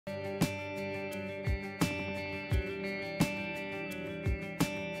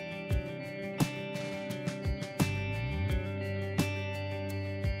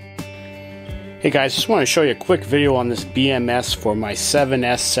Hey guys, just want to show you a quick video on this BMS for my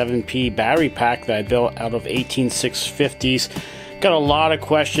 7S7P battery pack that I built out of 18650s. Got a lot of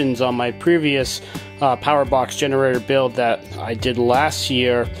questions on my previous power box generator build that I did last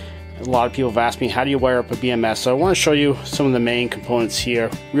year. A lot of people have asked me, how do you wire up a BMS? So I want to show you some of the main components here.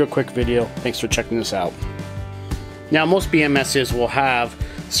 Real quick video. Thanks for checking this out. Now most BMSs will have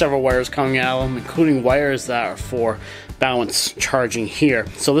several wires coming out of them, including wires that are for balance charging here.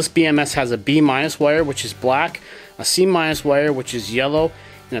 So this BMS has a B- wire, which is black, a C- wire, which is yellow,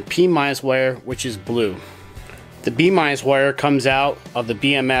 and a P- wire, which is blue. The B- wire comes out of the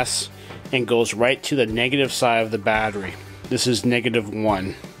BMS and goes right to the negative side of the battery. This is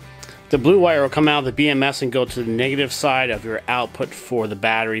 -1. The blue wire will come out of the BMS and go to the negative side of your output for the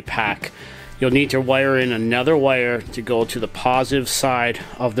battery pack. You'll need to wire in another wire to go to the positive side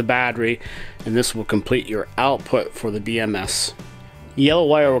of the battery, and this will complete your output for the BMS. Yellow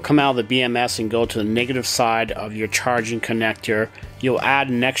wire will come out of the BMS and go to the negative side of your charging connector. You'll add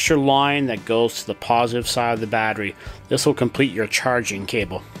an extra line that goes to the positive side of the battery. This will complete your charging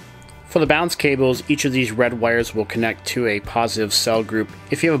cable. For the balance cables, each of these red wires will connect to a positive cell group.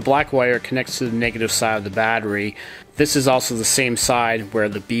 If you have a black wire, it connects to the negative side of the battery. This is also the same side where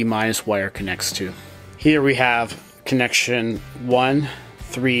the B- wire connects to. Here we have connection 1,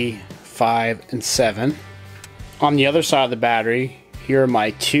 3, 5, and 7. On the other side of the battery, here are my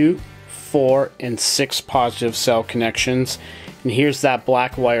 2, 4, and 6 positive cell connections. And here's that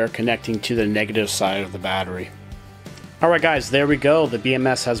black wire connecting to the negative side of the battery. Alright guys, there we go. The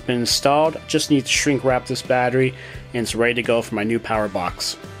BMS has been installed. Just need to shrink wrap this battery and it's ready to go for my new power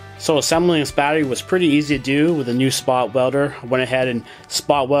box. So assembling this battery was pretty easy to do with a new spot welder. I went ahead and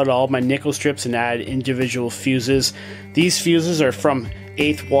spot welded all my nickel strips and added individual fuses. These fuses are from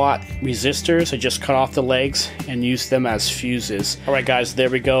 1/8 watt resistors. I just cut off the legs and used them as fuses. Alright guys,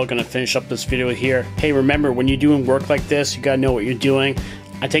 there we go. Gonna finish up this video here. Hey, remember, when you're doing work like this, you gotta know what you're doing.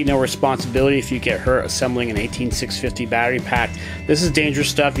 I take no responsibility if you get hurt assembling an 18650 battery pack. This is dangerous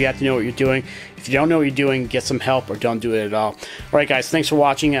stuff. You have to know what you're doing. If you don't know what you're doing, get some help or don't do it at all. Alright guys, thanks for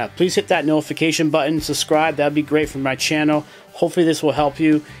watching. Please hit that notification button, subscribe. That would be great for my channel. Hopefully this will help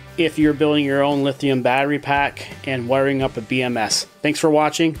you if you're building your own lithium battery pack and wiring up a BMS. Thanks for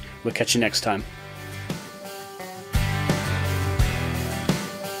watching. We'll catch you next time.